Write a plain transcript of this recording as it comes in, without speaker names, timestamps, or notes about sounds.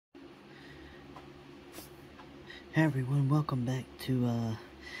Hey everyone, welcome back to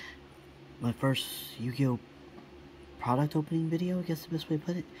my first Yu-Gi-Oh! Product opening video, I guess the best way to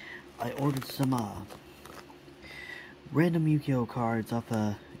put it. I ordered some random Yu-Gi-Oh! Cards off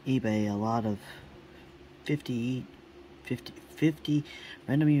eBay, a lot of 50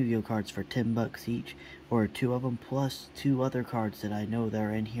 random Yu-Gi-Oh! Cards for 10 bucks each, or 2 of them, plus 2 other cards that I know that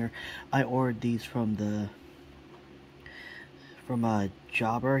are in here. I ordered these from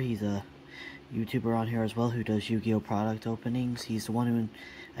Jobber. He's a YouTuber on here as well who does Yu-Gi-Oh! Product openings. He's the one who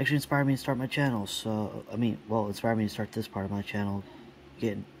actually inspired me to start my channel. So, inspired me to start this part of my channel,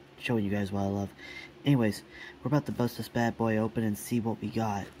 showing you guys what I love. Anyways, we're about to bust this bad boy open and see what we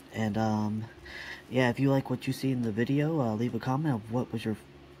got. And, yeah, if you like what you see in the video, leave a comment of what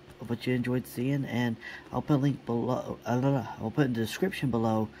you enjoyed seeing, and I'll put a link below, I'll put in the description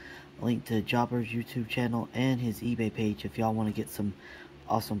below a link to Jobber's YouTube channel and his eBay page if y'all want to get some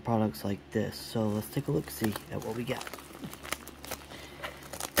awesome products like this. So let's take a look, see at what we got.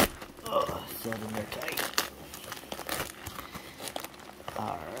 Oh, set in there tight.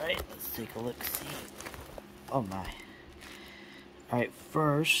 Alright, let's take a look, see. Oh my. Alright,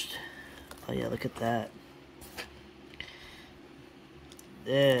 first, oh yeah, look at that.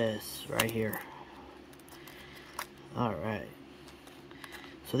 This right here. Alright.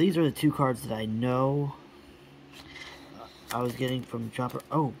 So these are the 2 cards that I know I was getting from Jobber.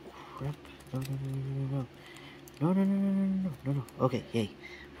 Oh, crap. No. Okay, yay.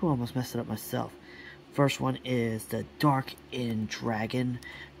 Whew, almost messed it up myself. First one is the Dark End Dragon.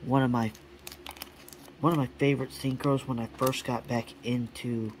 One of my favorite synchros when I first got back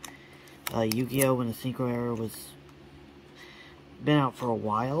into Yu-Gi-Oh! When the synchro era was been out for a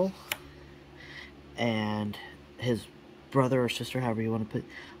while. And his brother or sister, however you want to put,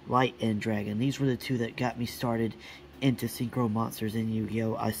 Light End Dragon. These were the 2 that got me started into synchro monsters in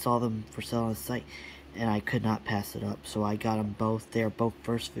Yu-Gi-Oh! I saw them for sale on the site and I could not pass it up, so I got them both. They're both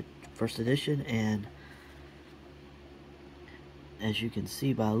first edition, and as you can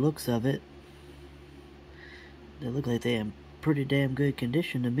see by the looks of it, they look like they're in pretty damn good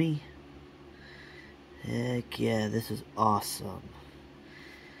condition to me. Heck yeah, this is awesome.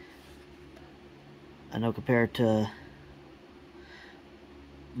 I know compared to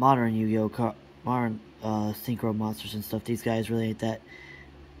modern Yu-Gi-Oh! Synchro monsters and stuff, these guys really ain't that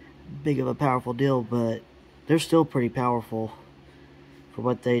big of a powerful deal, but they're still pretty powerful for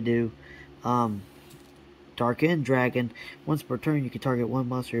what they do. Dark End Dragon. Once per turn, you can target one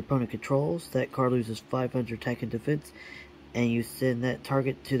monster your opponent controls. That card loses 500 attack and defense, and you send that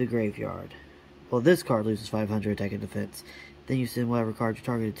target to the graveyard. Well, this card loses 500 attack and defense. Then you send whatever card you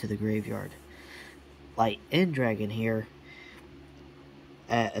targeted to the graveyard. Light End Dragon here.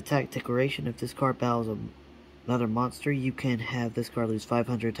 At attack declaration, if this card battles another monster, you can have this card lose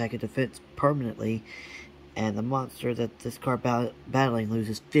 500 attack and defense permanently, and the monster that this card battling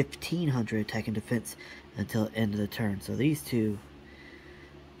loses 1500 attack and defense until the end of the turn. So these 2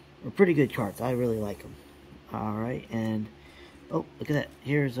 are pretty good cards. I really like them. Alright, and oh, look at that.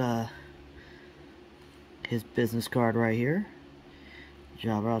 Here's his business card right here.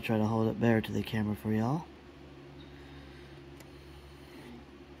 Jobber, I'll try to hold it better to the camera for y'all.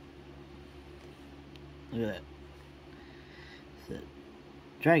 Look at that. So,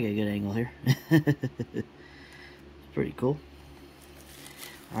 try to get a good angle here. It's pretty cool.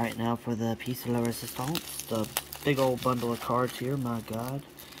 Alright, now for the piece de la resistance. The big old bundle of cards here, my god.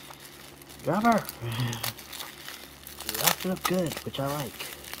 Jobber! Wrapped it up good, which I like.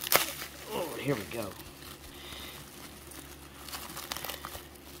 Oh, here we go.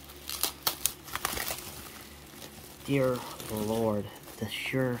 Dear Lord, the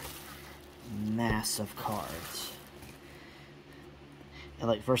sheer mass of cards. And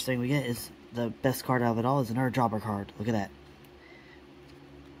like, first thing we get is the best card out of it all is another Jobber card. Look at that.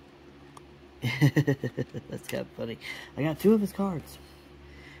 That's kind of funny. I got 2 of his cards.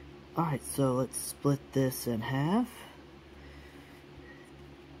 Alright, so let's split this in half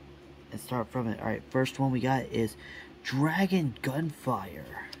and start from it. Alright, first one we got is Dragon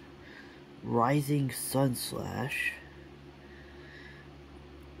Gunfire, Rising Sunslash,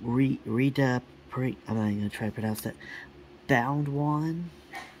 I'm not even going to try to pronounce that, Bound One,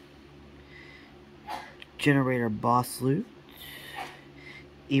 Generator Boss Loot,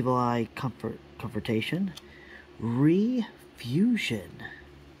 Evil Eye Confrontation, Refusion,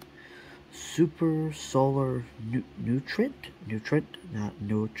 Super Solar Nutrient,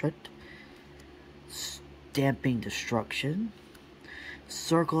 Stamping Destruction,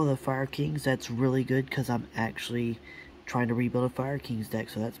 Circle of the Fire Kings. That's really good because I'm actually trying to rebuild a Fire Kings deck,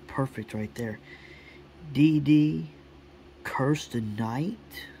 so that's perfect right there. DD Cursed Knight,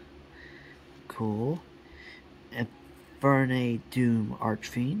 cool. And Fernay Doom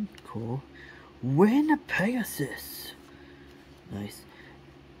Archfiend. Cool. Win Pegasus. Nice.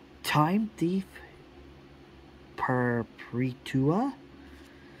 Time Thief Perpetua.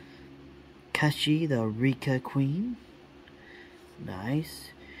 Kashi the Rika Queen. Nice.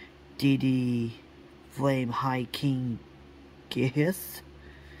 DD Flame High King Giss.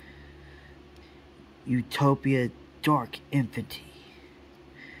 Utopia Dark Infantry.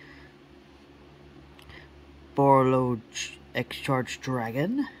 Borload X-Charge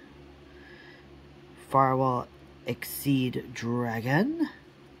Dragon. Firewall Exceed Dragon.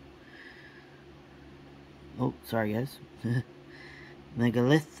 Oh, sorry guys.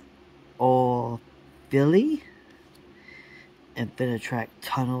 Megalith or Philly. Infinitrack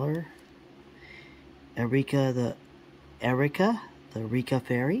Tunneler. Erika the Rika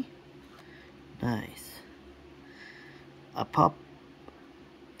Fairy. Nice. A pup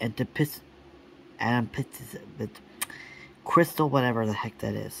and Crystal, whatever the heck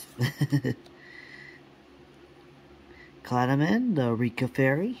that is. Clanaman, the Rika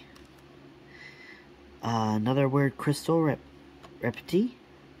Fairy. Another weird crystal, Repti.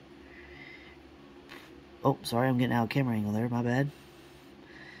 Oh, sorry, I'm getting out of camera angle there, my bad.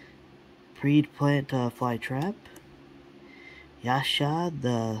 Breed Plant Flytrap. Yasha,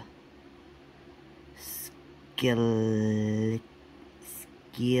 the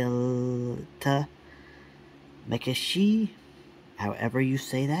Skilta Mekashi, however you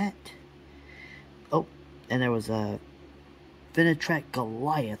say that. Oh, and there was a Finitrack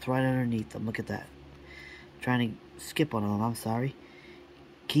Goliath right underneath them. Look at that. Trying to skip one of them, I'm sorry.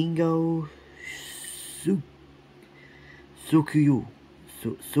 Kingo Sukiyo.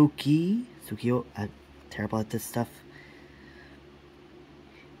 I'm terrible at this stuff.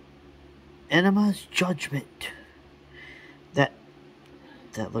 Enema's Judgment. That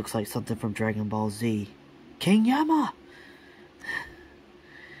looks like something from Dragon Ball Z. King Yama.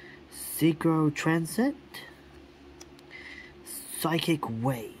 Synchro Transit. Psychic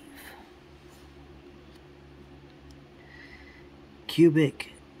Wave.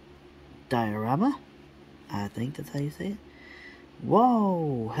 Cubic Diorama. I think that's how you say it.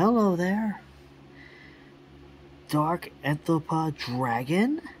 Whoa, hello there. Dark Anthropod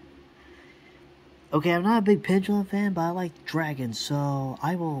Dragon. Okay, I'm not a big Pendulum fan, but I like dragons, so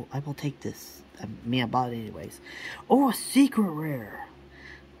I will take this. I bought it anyways. Oh, a secret rare.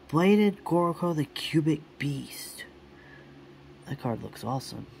 Bladed Goroko the Cubic Beast. That card looks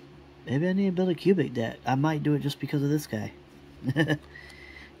awesome. Maybe I need to build a Cubic deck. I might do it just because of this guy.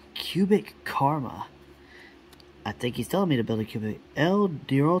 Cubic Karma. I think he's telling me to build a Cubic. El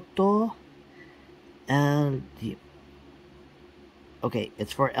Diroto. Okay,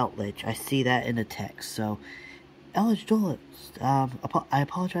 it's for Eldritch. I see that in the text. So, Eldritch Duelist. I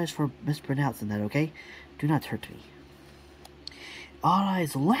apologize for mispronouncing that, okay? Do not hurt me. Odd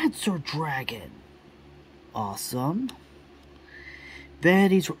Eyes Lancer Dragon. Awesome.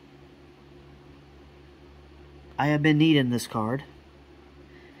 Vanity's... I have been needing this card.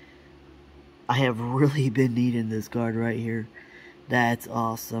 I have really been needing this card right here. That's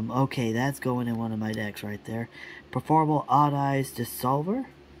awesome. Okay, that's going in one of my decks right there. Performable Odd Eyes Dissolver.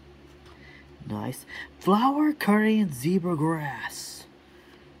 Nice. Flower Cardian Zebra Grass.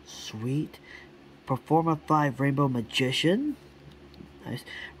 Sweet. Performa 5 Rainbow Magician. Nice.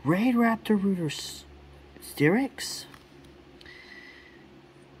 Raid Raptor Rooter Styrex.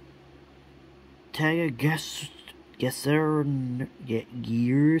 Taga Gearser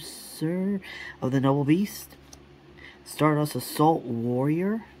of the Noble Beast. Stardust Assault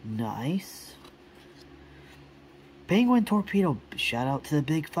Warrior. Nice. Penguin Torpedo. Shout out to the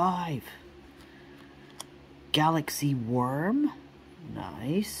Big Five. Galaxy Worm.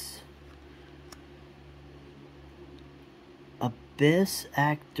 Nice. Abyss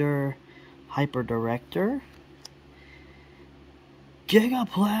Actor Hyper Director.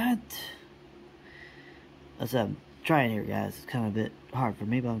 Gigaplant. Let's trying here, guys. It's kind of a bit hard for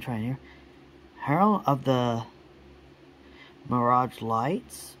me, but I'm trying here. Herald of the Mirage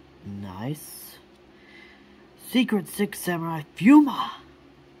Lights. Nice. Secret Six Samurai Fuma.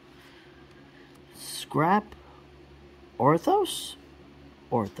 Scrap Orthos?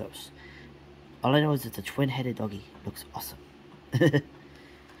 Orthos. All I know is it's a twin-headed doggy. Looks awesome.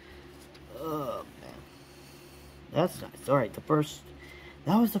 Oh, man. That's nice. Alright,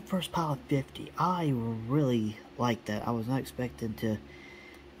 that was the first pile of 50. I really like that. I was not expecting to...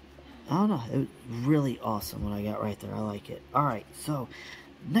 I don't know. It was really awesome what I got right there. I like it. Alright, so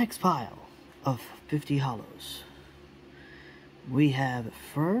next pile of 50 hollows. We have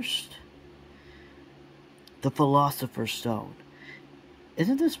first the Philosopher's Stone.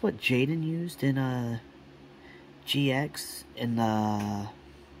 Isn't this what Jaden used in GX in the...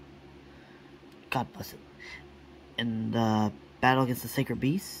 God bless it. In the Battle Against the Sacred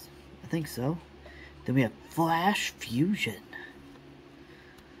Beast. I think so. Then we have Flash Fusion.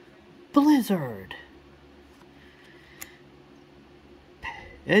 Blizzard.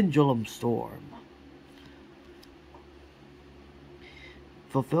 Pendulum Storm.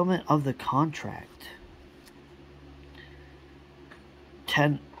 Fulfillment of the Contract.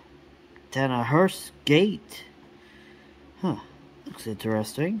 Tenahurst Gate. Huh. Looks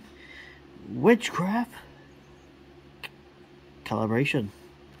interesting. Witchcraft. Calibration.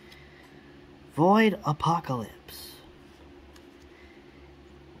 Void Apocalypse.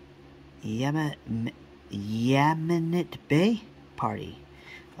 Yamanit Bay Party.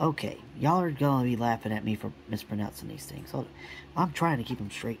 Okay, y'all are gonna be laughing at me for mispronouncing these things. I'm trying to keep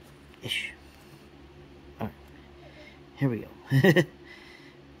them straight-ish. Alright, here we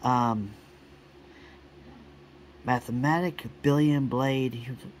go. Mathematic Billion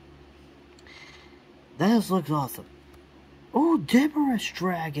Blade. This looks awesome. Oh, Deborah's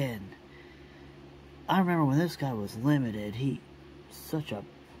Dragon. I remember when this guy was limited. He's such a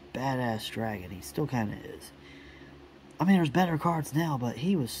badass dragon. He still kind of is. I mean, there's better cards now, but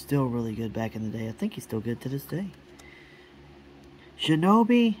he was still really good back in the day. I think he's still good to this day.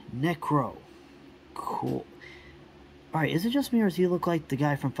 Shinobi Necro. Cool. Alright, is it just me or does he look like the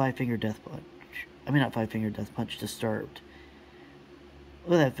guy from Five Finger Death Punch? I mean, not Five Finger Death Punch, Disturbed.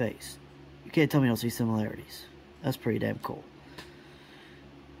 Look at that face. You can't tell me you don't see similarities. That's pretty damn cool.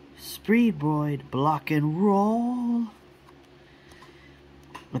 Speedboyd Block and Roll.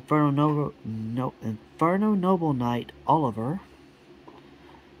 Inferno Noble Knight Oliver.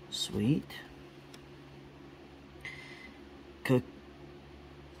 Sweet.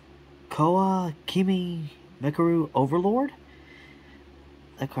 Koa Kimi Mekaru Overlord.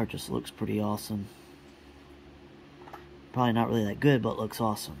 That card just looks pretty awesome. Probably not really that good, but looks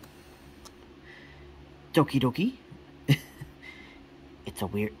awesome. Doki Doki.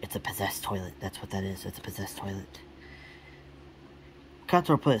 It's a possessed toilet. That's what that is. It's a possessed toilet.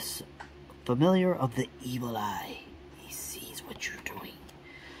 Catropus, familiar of the evil eye. He sees what you're doing.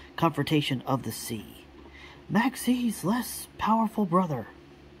 Confrontation of the sea. Maxie's less powerful brother.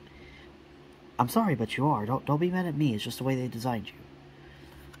 I'm sorry, but you are. Don't be mad at me. It's just the way they designed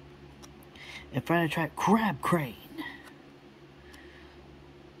you. Infinitrack Crab Crane.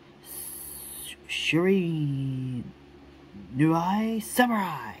 Shuri Nuai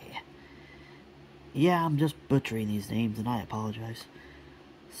Samurai. Yeah, I'm just butchering these names and I apologize.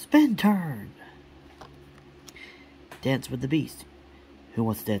 Spin Turn. Dance with the Beast. Who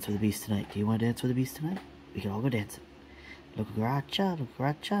wants to dance with the Beast tonight? Do you want to dance with the Beast tonight? We can all go dancing. Look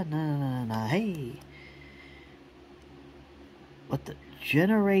garacha, na na na, hey. What the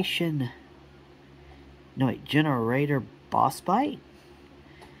generation? No wait, generator boss fight?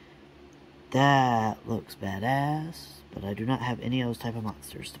 That looks badass, but I do not have any of those type of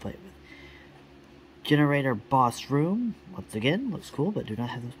monsters to play with. Generator boss room, once again, looks cool, but do not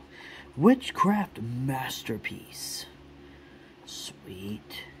have those. Witchcraft masterpiece.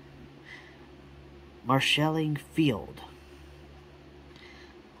 Sweet. Marshalling field.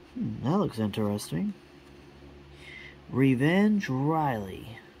 That looks interesting. Revenge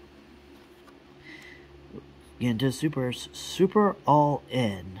Riley. Get into super all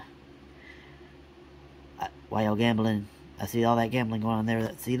in. Why y'all gambling? I see all that gambling going on there.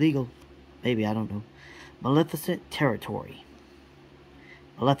 That's illegal. Maybe, I don't know. Maleficent Territory.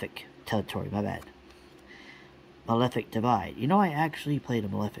 Malefic Territory, my bad. Malefic Divide. You know, I actually played a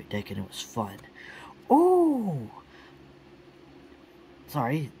Malefic deck and it was fun. Oh!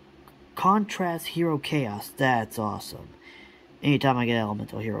 Sorry. Contrast Hero Chaos. That's awesome. Anytime I get an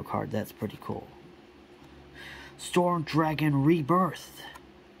Elemental Hero card, that's pretty cool. Storm Dragon Rebirth.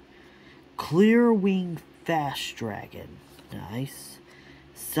 Clear Wing Fast Dragon. Nice.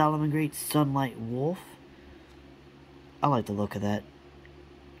 Salamangreat Sunlight Wolf. I like the look of that.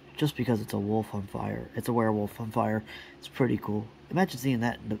 Just because it's a wolf on fire. It's a werewolf on fire. It's pretty cool. Imagine seeing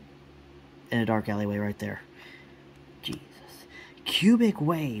that in a dark alleyway right there. Jesus. Cubic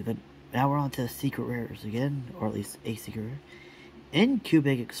Wave. And now we're on to secret rares again. Or at least a secret rare. In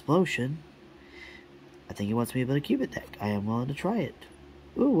Cubic Explosion. I think he wants me to build a Cubit deck. I am willing to try it.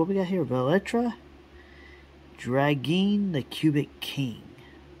 Ooh, what we got here? Veletra. Dragine the Cubic King.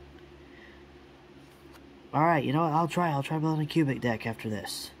 Alright, you know what? I'll try building a Cubic deck after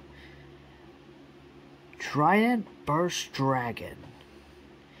this. Trident Burst Dragon.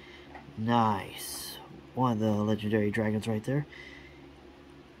 Nice. One of the legendary dragons right there.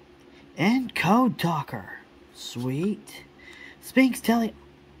 And Code Talker. Sweet. Sphinx Telly.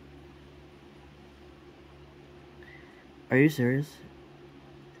 Are you serious?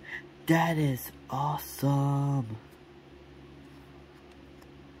 That is awesome.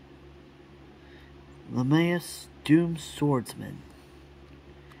 Lamias Doom Swordsman.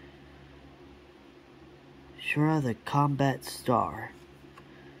 Shura the Combat Star.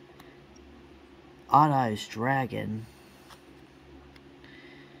 Odd Eyes Dragon.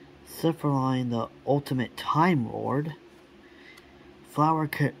 Sephiroth the Ultimate Time Lord. Flower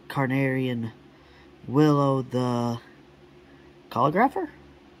Carnarian Willow the Calligrapher?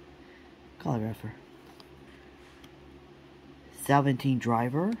 Calligrapher. Salvantine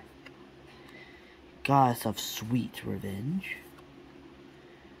Driver. Goddess of Sweet Revenge.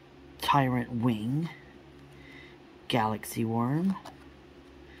 Tyrant Wing. Galaxy Worm.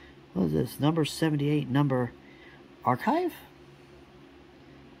 What is this? Number 78, number Archive?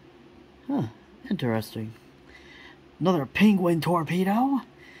 Huh, interesting. Another Penguin Torpedo.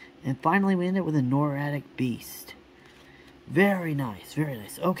 And finally we end it with a Noradic Beast. Very nice, very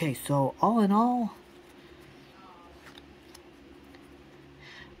nice. Okay, so all in all,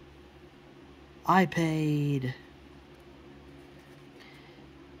 I paid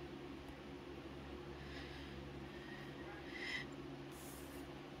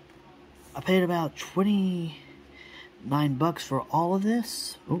about $29 for all of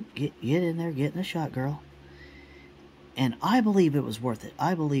this. Oh, get in there, get in the shot, girl. And I believe it was worth it.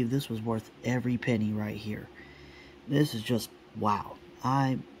 I believe this was worth every penny right here. This is just, wow.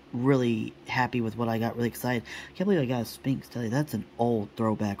 I'm really happy with what I got, really excited. I can't believe I got a Sphinx Telly. That's an old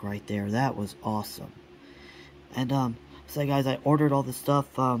throwback right there. That was awesome. And, so guys, I ordered all this stuff,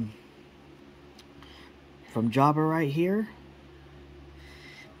 from Jabba right here.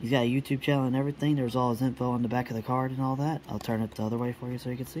 He's got a YouTube channel and everything. There's all his info on the back of the card and all that. I'll turn it the other way for you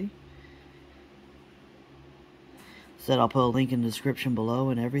so you can see. Said I'll put a link in the description below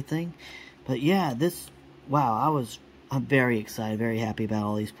and everything. But yeah, wow, I'm very excited, very happy about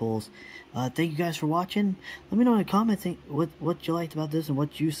all these pulls. Thank you guys for watching. Let me know in the comments what you liked about this and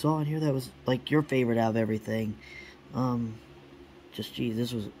what you saw in here that was like your favorite out of everything. Geez,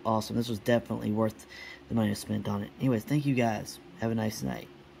 this was awesome. This was definitely worth the money spent on it. Anyways, thank you guys. Have a nice night.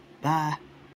 Bye.